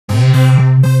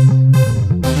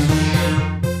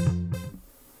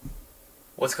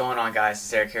What's going on, guys?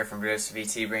 It's Eric here from Bros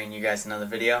VT, bringing you guys another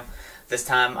video. This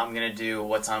time I'm going to do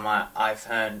what's on my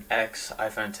iPhone X,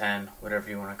 iPhone 10, whatever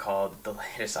you want to call it, the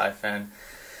latest iPhone.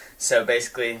 So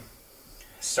basically,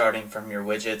 starting from your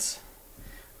widgets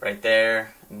right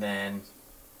there, and then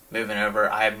moving over.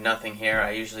 I have nothing here.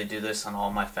 I usually do this on all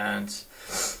my phones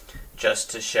just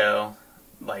to show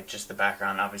like just the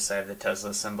background. Obviously I have the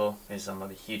Tesla symbol because I'm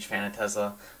a huge fan of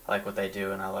Tesla. I like what they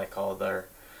do, and I like all their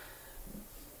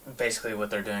basically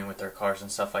what they're doing with their cars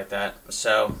and stuff like that.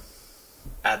 So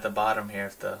at the bottom here,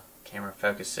 if the camera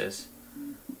focuses,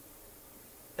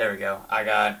 there we go. I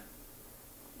got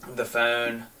the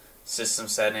phone, system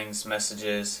settings,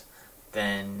 messages.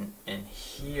 Then in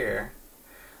here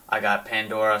I got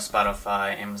Pandora,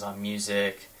 Spotify, Amazon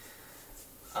Music,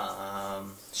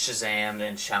 Shazam,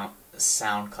 and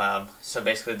SoundCloud. So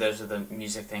basically those are the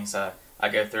music things that I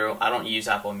go through. I don't use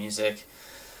Apple Music.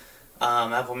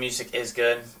 Apple Music is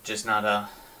good, just not a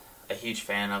huge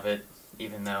fan of it,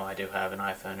 even though I do have an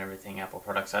iPhone and everything, Apple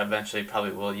products. I eventually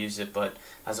probably will use it, but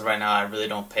as of right now I really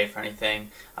don't pay for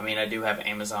anything. I mean, I do have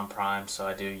Amazon Prime, so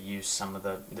I do use some of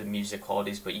the music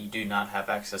qualities, but you do not have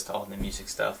access to all the music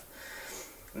stuff.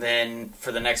 Then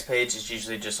for the next page is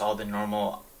usually just all the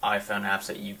normal iPhone apps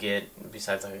that you get,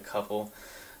 besides like a couple.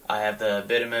 I have the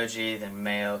Bitmoji, then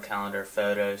Mail, Calendar,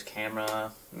 Photos,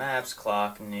 Camera, Maps,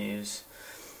 Clock, News,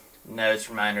 Notes,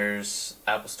 Reminders,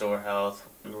 Apple Store, Health,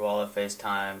 your Wallet,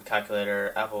 FaceTime,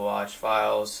 Calculator, Apple Watch,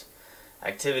 Files,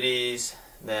 Activities,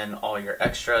 then all your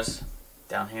extras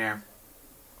down here.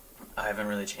 I haven't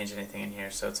really changed anything in here,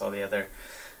 so it's all the other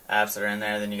apps that are in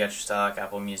there. Then you got your stock,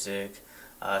 Apple Music,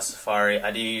 Safari.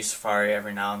 I do use Safari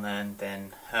every now and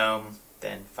then Home,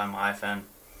 then find my iPhone.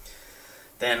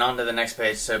 Then on to the next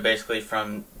page. So basically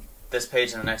from this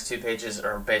page and the next two pages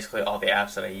are basically all the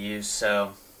apps that I use.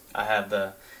 So I have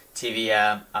the TV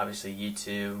app, obviously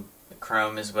YouTube.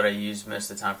 Chrome is what I use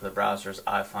most of the time for the browsers.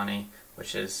 iFunny,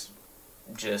 which is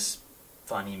just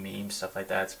funny memes, stuff like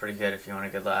that. It's pretty good if you want a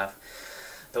good laugh.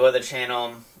 The Weather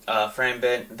Channel,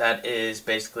 FrameBit, that is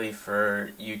basically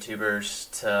for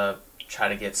YouTubers to try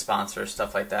to get sponsors,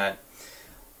 stuff like that.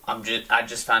 I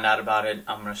just found out about it.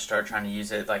 I'm gonna start trying to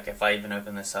use it. Like if I even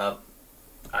open this up,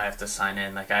 I have to sign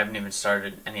in. Like I haven't even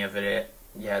started any of it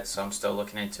yet, so I'm still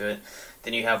looking into it.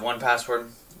 Then you have 1Password.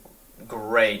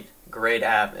 Great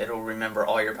app. It'll remember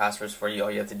all your passwords for you. All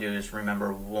you have to do is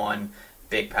remember one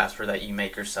big password that you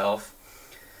make yourself.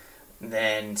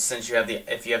 Then since you have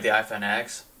if you have the iPhone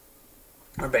X,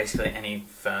 or basically any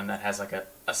phone that has like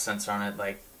a sensor on it,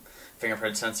 like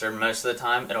fingerprint sensor, most of the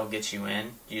time it'll get you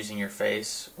in using your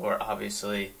face or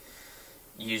obviously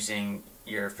using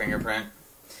your fingerprint.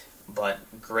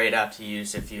 But great app to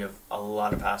use if you have a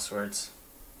lot of passwords.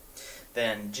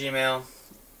 Then Gmail,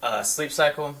 Sleep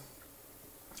Cycle.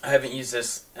 I haven't used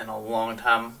this in a long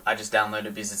time. I just downloaded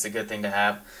it because it's a good thing to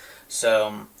have.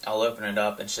 So I'll open it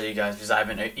up and show you guys, because I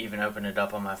haven't even opened it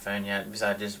up on my phone yet because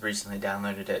I just recently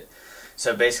downloaded it.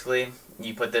 So basically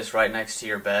you put this right next to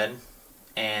your bed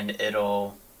and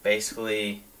it'll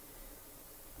basically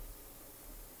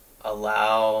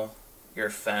allow your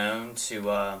phone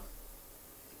to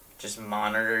just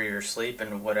monitor your sleep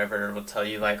and whatever. It will tell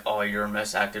you like, oh, you're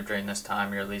most active during this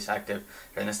time, you're least active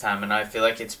during this time. And I feel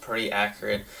like it's pretty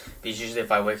accurate because usually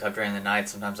if I wake up during the night,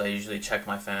 sometimes I usually check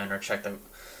my phone or check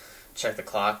the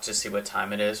clock to see what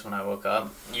time it is when I woke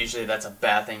up. Usually that's a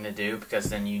bad thing to do because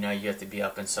then you know you have to be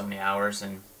up in so many hours,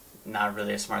 and not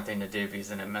really a smart thing to do because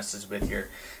then it messes with your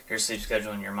sleep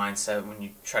schedule and your mindset when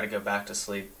you try to go back to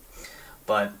sleep.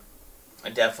 But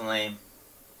definitely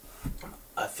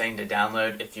a thing to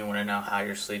download if you want to know how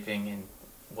you're sleeping and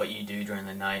what you do during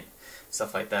the night,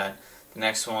 stuff like that. The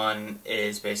next one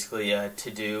is basically a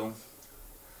to-do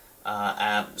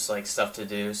apps, like stuff to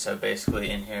do. So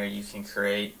basically in here you can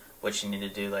create what you need to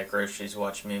do, like groceries,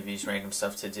 watch movies, random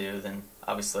stuff to do. Then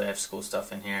obviously I have school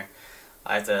stuff in here.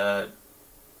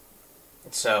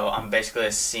 So I'm basically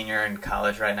a senior in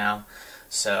college right now,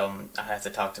 so I have to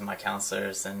talk to my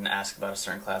counselors and ask about a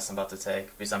certain class I'm about to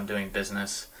take because I'm doing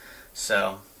business.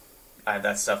 So I have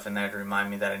that stuff in there to remind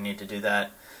me that I need to do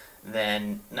that.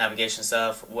 Then navigation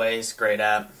stuff, Waze, great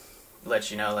app. Let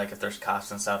you know like if there's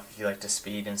cops and stuff, if you like to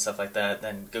speed and stuff like that.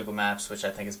 Then Google Maps, which I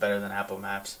think is better than Apple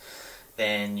Maps.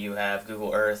 Then you have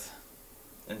Google Earth.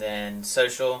 And then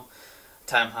social,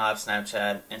 TimeHop,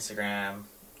 Snapchat, Instagram,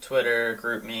 Twitter,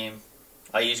 GroupMe.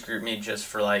 I use GroupMe just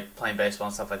for like playing baseball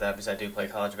and stuff like that because I do play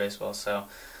college baseball, so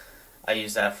I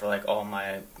use that for like all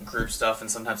my group stuff,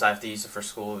 and sometimes I have to use it for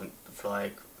school for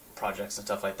like projects and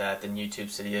stuff like that. Then YouTube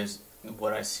videos,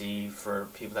 what I see for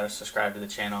people that are subscribed to the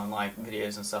channel and like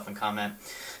videos and stuff and comment.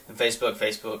 And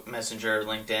Facebook Messenger,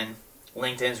 LinkedIn,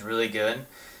 LinkedIn's really good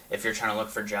if you're trying to look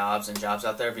for jobs and jobs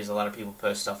out there, because a lot of people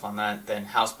post stuff on that. Then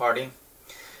House Party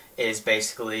is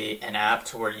basically an app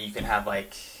to where you can have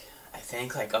like, I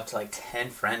think like up to like 10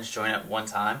 friends join at one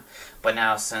time. But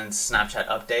now since Snapchat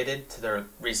updated to their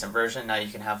recent version, now you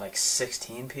can have like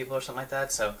 16 people or something like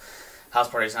that. So House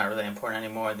Party is not really important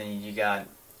anymore. Then you got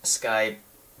Skype.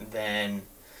 Then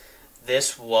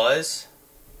this was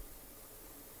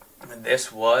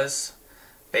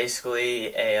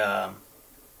basically a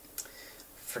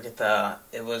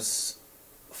it was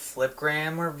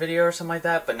Flipgram or video or something like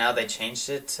that, but now they changed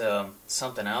it to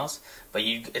something else. But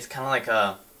it's kind of like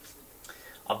a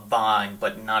Vine,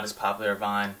 but not as popular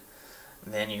Vine.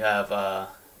 And then you have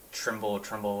Trimble,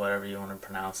 whatever you want to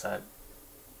pronounce that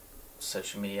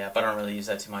social media app. I don't really use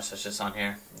that too much. That's just on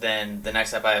here. Then the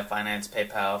next app I have Finance,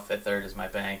 PayPal, Fifth Third is my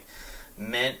bank.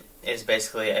 Mint is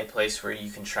basically a place where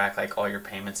you can track like all your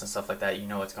payments and stuff like that. You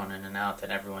know what's going in and out, that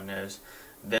everyone knows.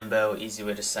 Bimbo, easy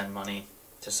way to send money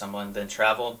to someone. Then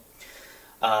Travel.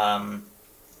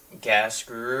 Gas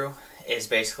Guru is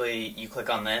basically, you click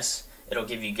on this, it'll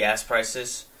give you gas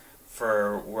prices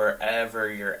for wherever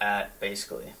you're at,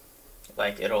 basically.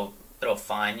 Like it'll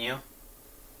find you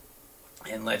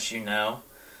and let you know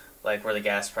like where the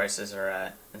gas prices are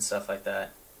at and stuff like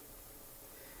that.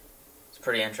 It's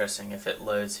pretty interesting. If it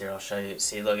loads here, I'll show you.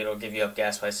 See, look, it'll give you up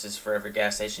gas prices for every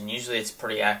gas station. Usually it's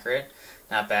pretty accurate,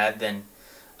 not bad. Then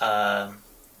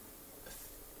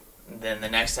the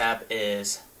next app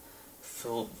is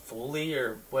Fully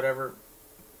or whatever,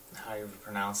 how you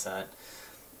pronounce that.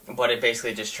 But it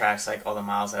basically just tracks like all the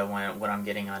miles I went, what I'm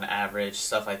getting on average,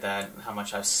 stuff like that, how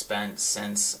much I've spent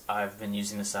since I've been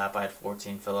using this app. I had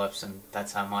 14 fill-ups, and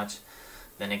that's how much.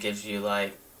 Then it gives you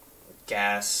like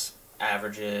gas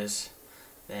averages,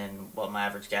 then what my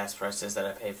average gas price is that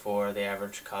I pay for, the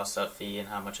average cost up fee, and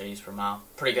how much I use per mile.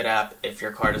 Pretty good app if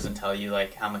your car doesn't tell you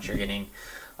like how much you're getting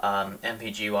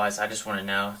MPG wise. I just want to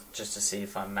know just to see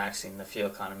if I'm maxing the fuel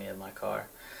economy of my car.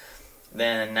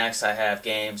 Then next I have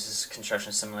games. This is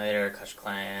Construction Simulator, Clash of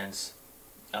Clans,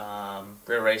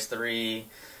 Real Race 3,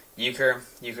 Euchre.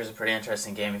 Euchre's a pretty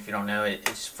interesting game if you don't know it.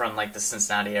 It's from like the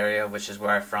Cincinnati area, which is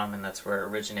where I'm from, and that's where it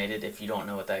originated. If you don't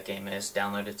know what that game is,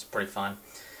 download it. It's pretty fun.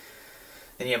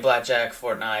 Then you have Blackjack,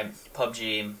 Fortnite,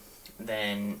 PUBG,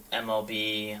 then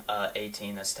MLB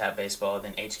 18, that's Tap Baseball,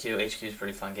 then HQ. HQ is a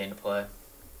pretty fun game to play.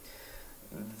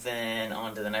 Then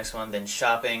on to the next one, then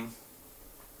Shopping.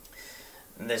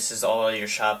 This is all your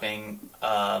shopping.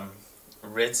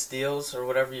 Rids Deals, or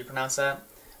whatever you pronounce that,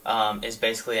 is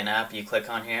basically an app. You click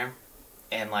on here,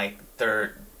 and like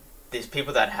these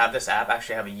people that have this app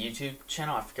actually have a YouTube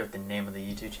channel. I forget what the name of the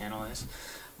YouTube channel is,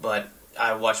 but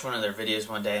I watched one of their videos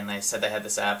one day, and they said they had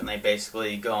this app, and they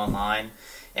basically go online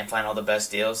and find all the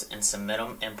best deals and submit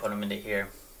them and put them into here.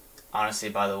 Honestly,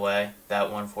 by the way,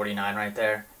 that $149 right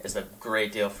there is a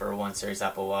great deal for a 1 Series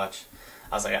Apple Watch.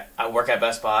 I was like, I work at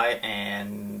Best Buy,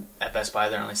 and at Best Buy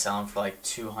they're only selling for like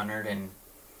 $250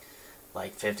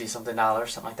 something,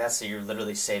 something like that. So you're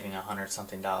literally saving $100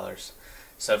 something.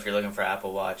 So if you're looking for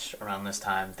Apple Watch around this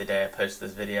time, the day I post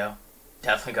this video,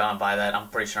 definitely go and buy that. I'm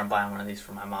pretty sure I'm buying one of these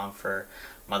for my mom for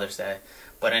Mother's Day.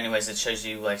 But anyways, it shows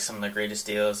you like some of the greatest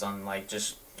deals on like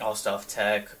just all stuff,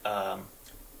 tech,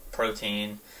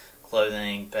 protein,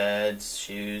 clothing, beds,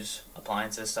 shoes,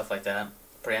 appliances, stuff like that.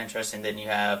 Pretty interesting. Then you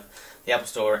have the Apple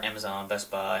Store, Amazon, Best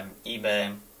Buy,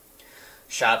 eBay,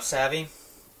 Shop Savvy.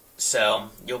 So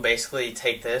you'll basically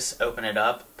take this, open it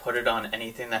up, put it on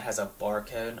anything that has a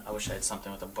barcode. I wish I had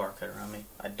something with a barcode around me.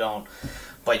 I don't.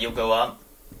 But you'll go up,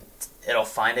 it'll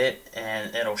find it,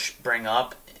 and it'll bring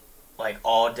up like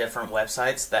all different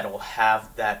websites that will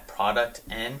have that product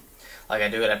in. Like I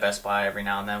do it at Best Buy every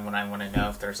now and then when I want to know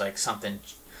if there's like something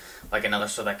like another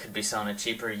store that could be selling it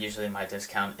cheaper. Usually my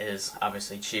discount is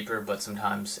obviously cheaper, but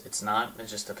sometimes it's not. It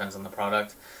just depends on the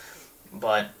product.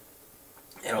 But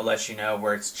it'll let you know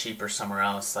where it's cheaper somewhere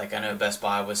else. Like I know Best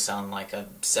Buy was selling like a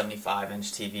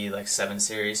 75-inch TV, like 7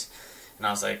 Series. And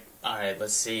I was like, alright,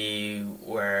 let's see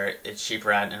where it's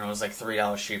cheaper at. And it was like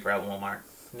 $3 cheaper at Walmart.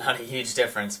 Not a huge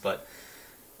difference, but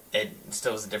it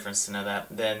still was a difference to know that.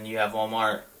 Then you have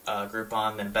Walmart,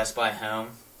 Groupon, then Best Buy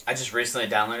Home. I just recently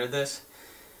downloaded this.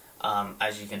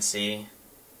 As you can see,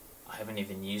 I haven't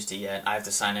even used it yet. I have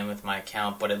to sign in with my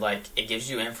account, but it gives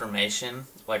you information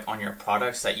like on your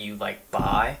products that you like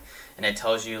buy, and it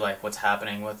tells you like what's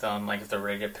happening with them, like if they're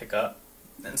ready to pick up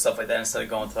and stuff like that. Instead of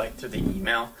going through the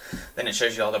email, then it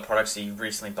shows you all the products that you've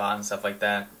recently bought and stuff like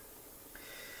that.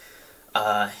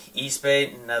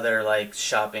 Eastbay, another like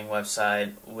shopping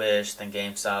website. Wish, then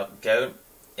GameStop. Goat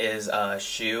is a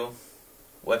shoe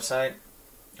website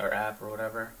or app or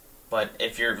whatever. But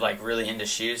if you're like really into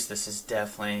shoes, this is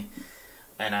definitely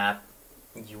an app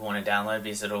you want to download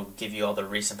because it'll give you all the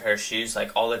recent pair of shoes.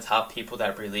 Like all the top people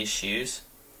that release shoes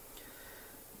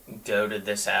go to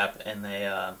this app, and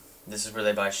this is where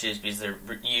they buy shoes because they're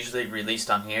usually released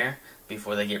on here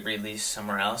before they get released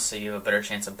somewhere else, so you have a better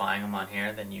chance of buying them on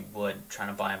here than you would trying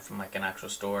to buy them from like an actual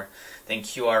store. Then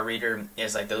QR reader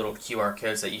is like the little QR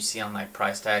codes that you see on like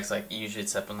price tags, like usually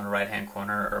it's up in the right hand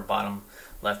corner or bottom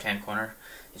left hand corner.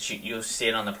 You'll see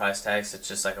it on the price tags. It's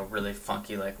just like a really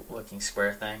funky like looking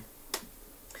square thing.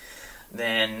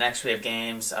 Then next we have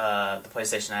games, the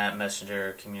PlayStation app,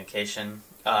 Messenger, communication.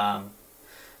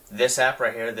 This app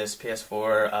right here, this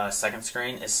PS4 second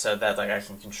screen, is so that like I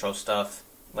can control stuff.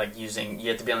 Like you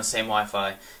have to be on the same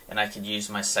Wi-Fi, and I could use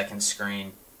my second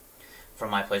screen from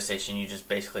my PlayStation. You just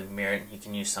basically mirror it. You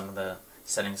can use some of the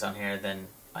settings on here. Then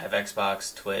I have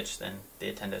Xbox, Twitch, then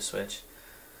the Nintendo Switch.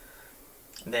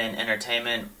 Then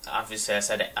entertainment, obviously I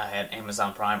said I had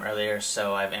Amazon Prime earlier,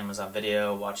 so I have Amazon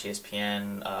Video, Watch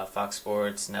ESPN, Fox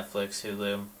Sports, Netflix,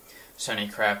 Hulu,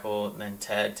 Sony Crackle, then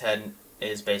TED. TED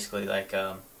is basically like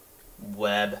a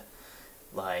web,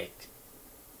 like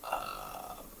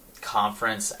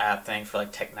conference app thing for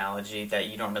like technology that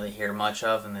you don't really hear much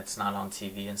of, and it's not on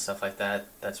TV and stuff like that.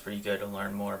 That's where you go to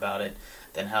learn more about it.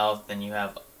 Then health, then you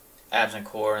have Abs and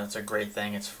Core, and it's a great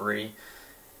thing. It's free.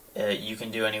 You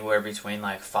can do anywhere between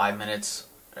like 5 minutes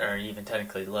or even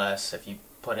technically less if you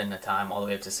put in the time, all the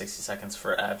way up to 60 seconds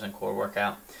for Abs and Core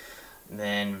workout.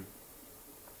 Then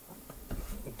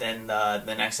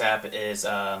the next app is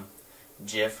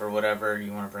GIF, or whatever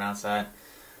you want to pronounce that.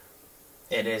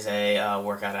 It is a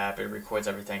workout app. It records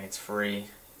everything. It's free.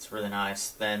 It's really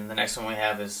nice. Then the next one we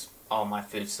have is all my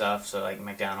food stuff. So like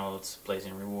McDonald's,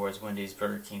 Blazing Rewards, Wendy's,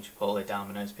 Burger King, Chipotle,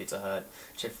 Domino's, Pizza Hut,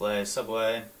 Chick-fil-A,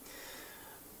 Subway,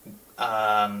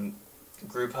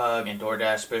 Group Hug, and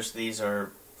DoorDash. Both of these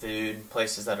are food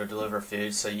places that deliver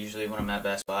food. So usually when I'm at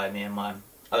Best Buy, me and my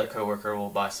other coworker will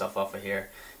buy stuff off of here.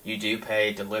 You do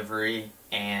pay delivery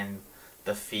and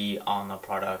the fee on the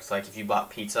product. Like if you bought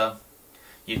pizza,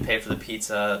 you'd pay for the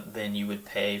pizza, then you would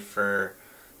pay for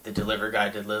the delivery guy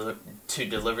to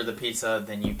deliver the pizza,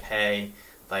 then you pay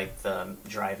like the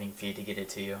driving fee to get it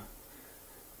to you.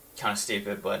 Kind of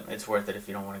stupid, but it's worth it if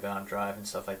you don't want to go out and drive and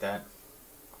stuff like that.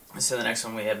 So the next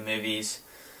one we have movies.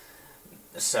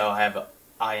 So I have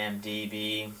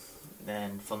IMDb,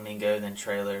 then Flamingo, then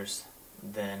trailers,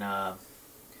 then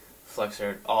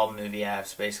Flexer, all movie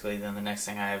apps basically. Then the next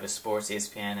thing I have is sports,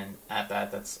 ESPN, and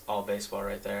AtBat. That's all baseball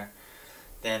right there.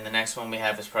 Then the next one we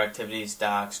have is productivities,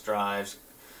 docs, drives,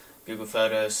 Google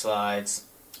Photos, slides,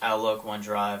 Outlook,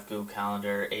 OneDrive, Google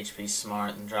Calendar, HP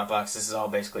Smart, and Dropbox. This is all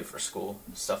basically for school,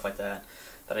 stuff like that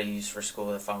I use for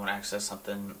school if I want to access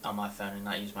something on my phone and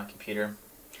not use my computer.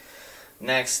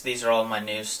 Next, these are all my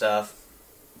news stuff.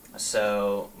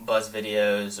 So Buzz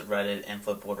Videos, Reddit, and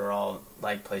Flipboard are all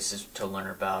like places to learn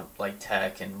about like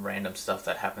tech and random stuff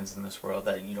that happens in this world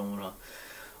that you don't want to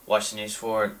watch the news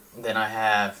for. Then I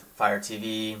have Fire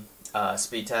TV,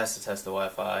 Speed Test to test the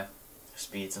Wi-Fi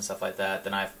speeds and stuff like that.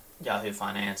 Then I have Yahoo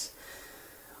Finance.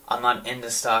 I'm not into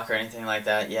stock or anything like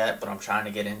that yet, but I'm trying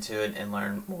to get into it and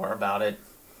learn more about it.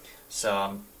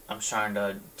 So I'm trying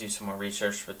to do some more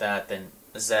research with that. Then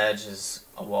Zedge is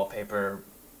a wallpaper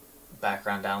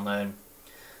background download.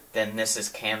 Then this is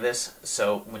Canvas.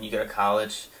 So when you go to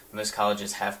college, most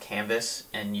colleges have Canvas,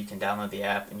 and you can download the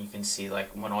app and you can see like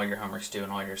when all your homework's due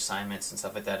and all your assignments and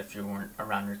stuff like that if you weren't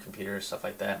around your computer or stuff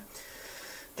like that.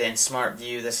 Then Smart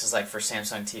View, this is like for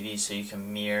Samsung TV, so you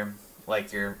can mirror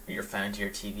like your phone to your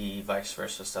TV, vice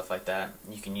versa, stuff like that.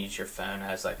 You can use your phone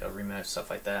as like a remote, stuff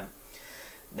like that.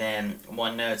 Then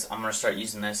OneNotes, I'm going to start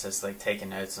using this as like taking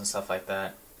notes and stuff like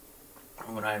that.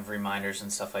 When I have reminders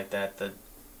and stuff like that that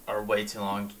are way too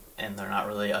long and they're not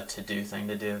really a to-do thing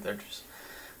to do.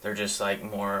 They're just like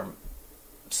more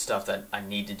stuff that I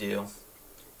need to do.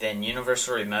 Then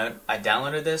Universal Remote, I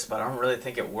downloaded this, but I don't really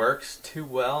think it works too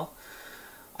well.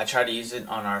 I tried to use it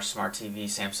on our smart TV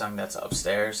Samsung that's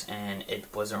upstairs, and it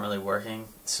wasn't really working.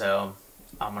 So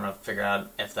I'm going to figure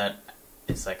out if that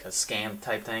is like a scam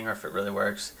type thing or if it really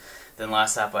works. Then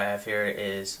last app I have here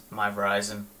is My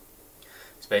Verizon.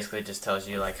 It basically just tells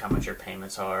you like how much your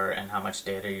payments are and how much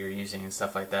data you're using and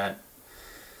stuff like that.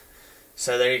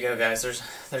 So there you go, guys.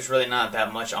 There's really not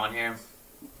that much on here.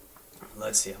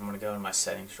 Let's see. I'm going to go in my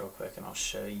settings real quick and I'll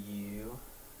show you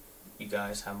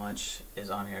guys how much is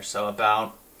on here. So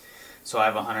I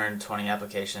have 120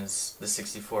 applications, the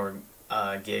 64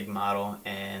 gig model,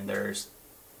 and there's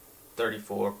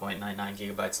 34.99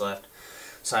 gigabytes left.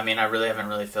 So I mean, I really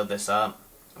haven't filled this up.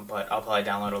 but I'll probably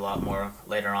download a lot more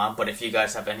later on. But if you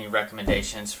guys have any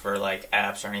recommendations for like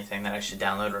apps or anything that I should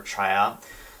download or try out,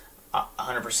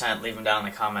 100% leave them down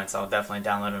in the comments. I'll definitely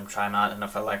download them, try them out, and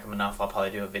if I like them enough, I'll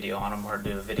probably do a video on them, or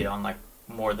do a video on like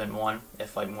more than one,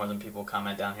 if like more than people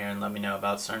comment down here and let me know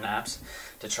about certain apps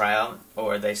to try out,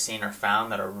 or they've seen or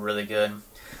found that are really good.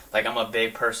 Like, I'm a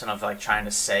big person of like trying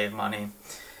to save money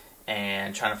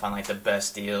and trying to find like the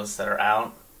best deals that are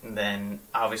out. And then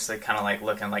obviously kind of like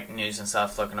looking like news and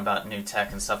stuff, looking about new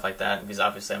tech and stuff like that, because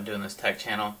obviously I'm doing this tech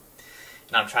channel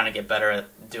and I'm trying to get better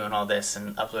at doing all this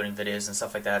and uploading videos and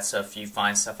stuff like that. So if you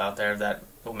find stuff out there that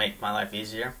will make my life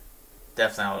easier,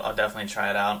 definitely I'll definitely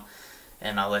try it out,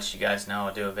 and I'll let you guys know.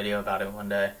 I'll do a video about it one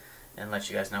day and let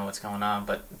you guys know what's going on.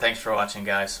 But thanks for watching,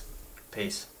 guys.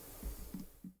 Peace.